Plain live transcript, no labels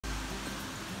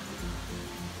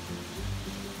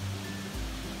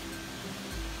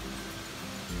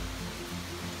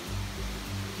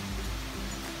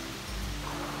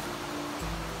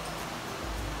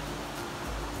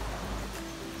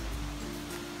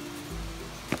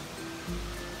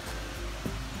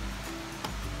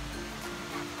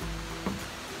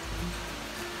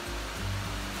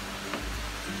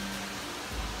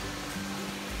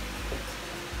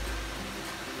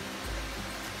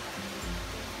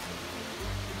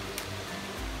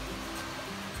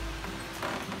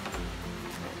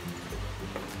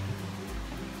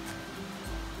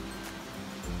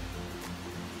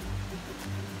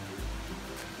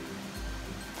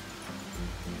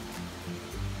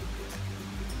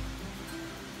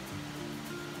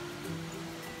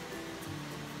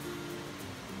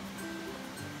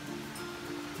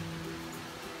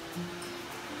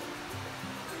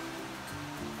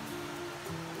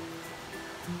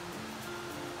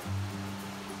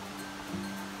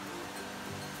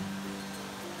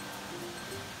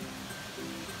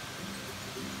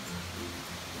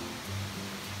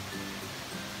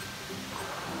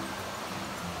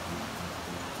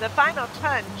The final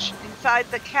touch inside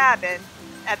the cabin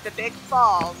at the big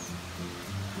falls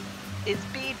is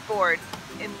beadboard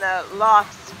in the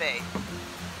loft space.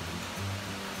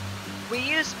 We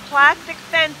used plastic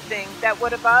fencing that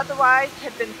would have otherwise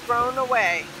had been thrown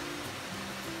away.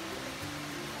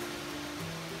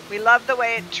 We love the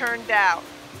way it turned out,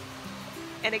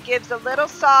 and it gives a little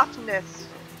softness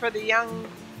for the young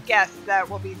guests that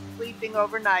will be sleeping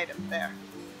overnight up there.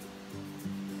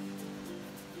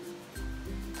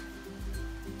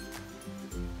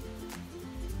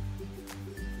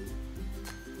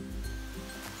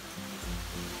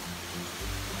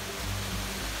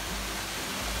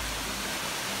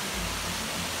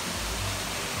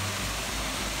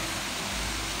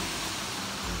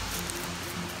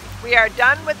 We are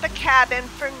done with the cabin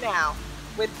for now.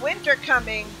 With winter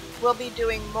coming, we'll be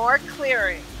doing more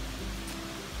clearing.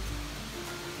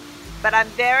 But I'm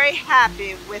very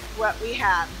happy with what we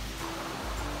have.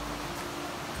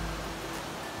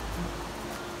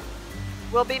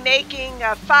 We'll be making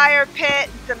a fire pit,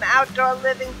 some outdoor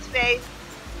living space,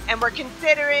 and we're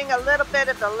considering a little bit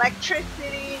of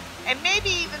electricity and maybe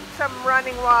even some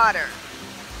running water.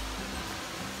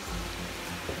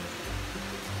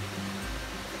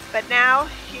 But now,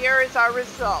 here is our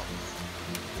result.